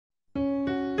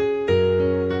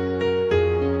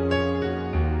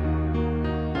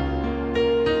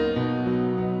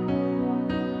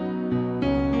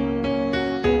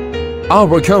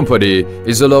Our company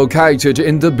is located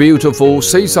in the beautiful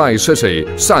seaside city,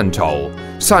 Santou.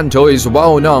 Santou is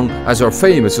well known as a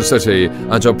famous city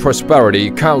and a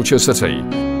prosperity culture city.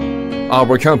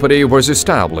 Our company was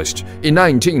established in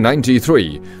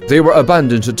 1993. There were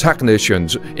abundant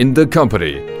technicians in the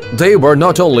company. They were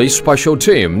not only special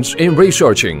teams in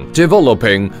researching,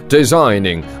 developing,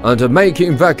 designing, and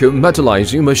making vacuum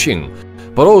metallizing machine,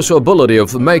 but also ability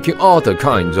of making other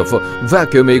kinds of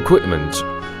vacuum equipment.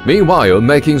 Meanwhile,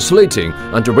 making slitting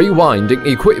and rewinding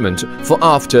equipment for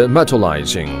after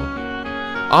metallizing.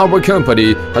 Our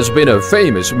company has been a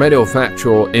famous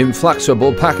manufacturer in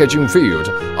flexible packaging field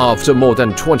after more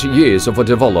than 20 years of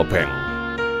developing.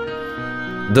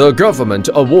 The government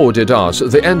awarded us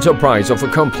the enterprise of a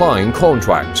complying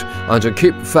contract and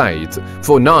keep faith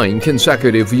for 9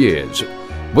 consecutive years.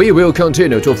 We will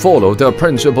continue to follow the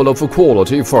principle of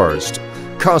quality first,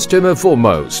 customer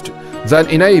foremost, then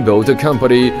enable the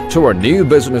company to a new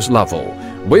business level.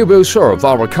 We will serve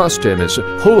our customers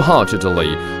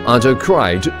wholeheartedly and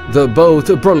create the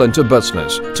both brilliant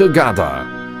business together.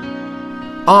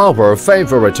 Our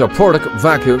favorite product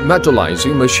vacuum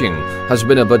metallizing machine has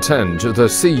been obtained the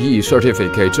CE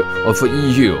certificate of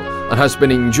EU and has been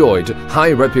enjoyed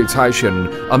high reputation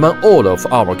among all of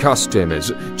our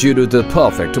customers due to the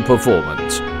perfect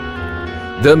performance.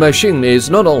 The machine is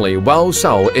not only well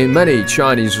sold in many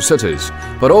Chinese cities,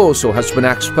 but also has been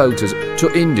exported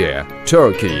to India,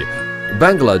 Turkey,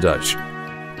 Bangladesh,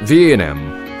 Vietnam,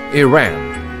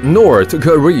 Iran, North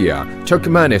Korea,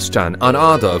 Turkmenistan, and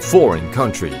other foreign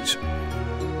countries.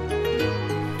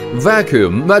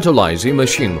 Vacuum metallizing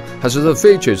machine has the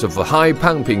features of high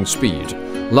pumping speed,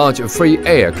 large free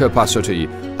air capacity,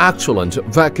 excellent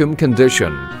vacuum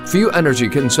condition, few energy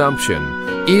consumption,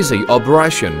 easy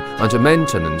operation and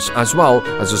maintenance, as well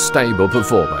as a stable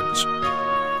performance.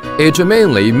 It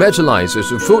mainly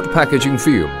metallizes food packaging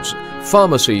films,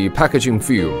 pharmacy packaging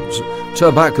films,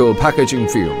 tobacco packaging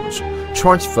films,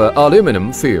 transfer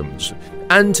aluminum films,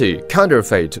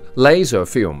 anti-counterfeit laser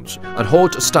films, and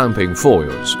hot stamping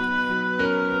foils.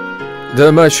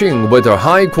 The machine with a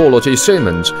high-quality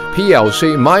Siemens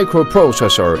PLC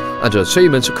microprocessor and a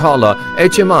Siemens color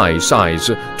HMI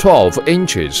size 12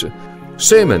 inches,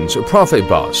 Siemens Profit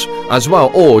Bus, as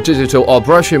well all digital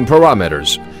operation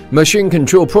parameters, machine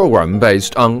control program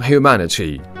based on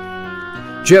humanity.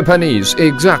 Japanese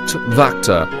exact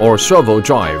vector or servo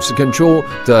drives control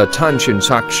the tension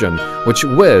section, which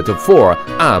with 4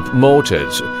 amp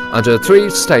motors and a 3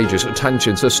 stages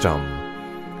tension system.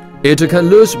 It can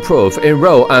lose-proof in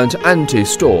roll and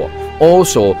anti-store.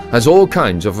 Also has all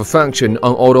kinds of function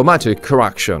on automatic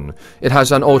correction. It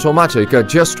has an automatic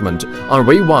adjustment on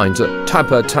rewind,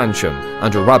 taper tension,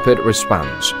 and rapid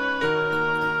response.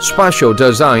 Special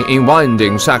design in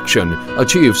winding section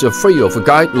achieves free of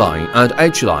guideline and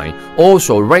H-line,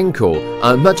 also wrinkle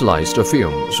and metallized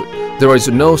films. There is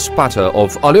no spatter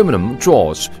of aluminum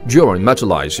jaws during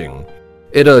metallizing.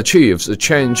 It achieves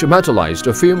change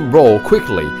metallized film roll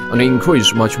quickly and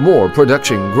increase much more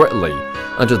production greatly,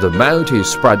 and the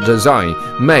multi-spread design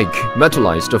make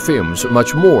metallized films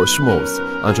much more smooth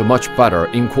and much better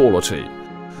in quality.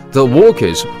 The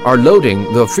workers are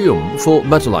loading the film for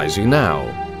metallizing now.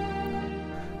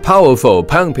 Powerful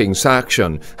pumping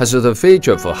section has the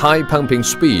feature of high pumping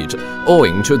speed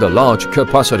owing to the large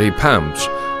capacity pumps,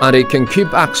 and it can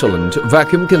keep excellent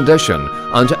vacuum condition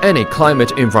under any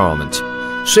climate environment.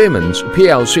 Siemens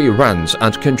PLC runs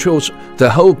and controls the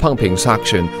whole pumping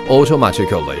section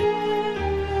automatically.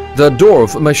 The door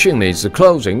of machine is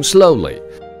closing slowly.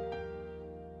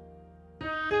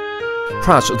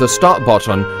 Press the start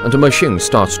button and the machine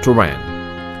starts to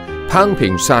run.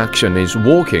 Pumping section is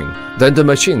working, then the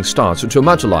machine starts to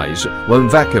metallize when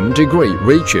vacuum degree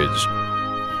reaches.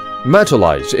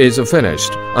 Metallize is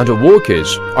finished and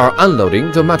workers are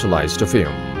unloading the metallized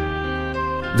film.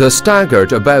 The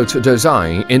staggered belt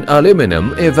design in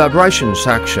aluminum evaporation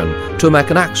section to make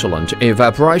an excellent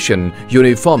evaporation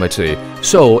uniformity,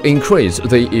 so increase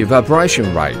the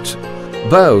evaporation rate.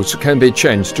 Bolts can be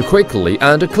changed quickly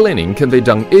and cleaning can be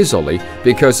done easily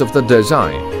because of the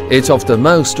design. It's of the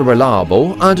most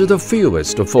reliable and the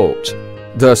fewest fault.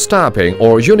 The stepping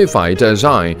or unified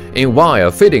design in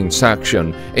wire fitting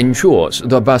section ensures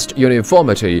the best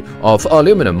uniformity of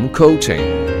aluminum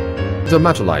coating. The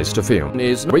metallized film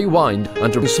is rewind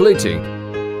and slitting.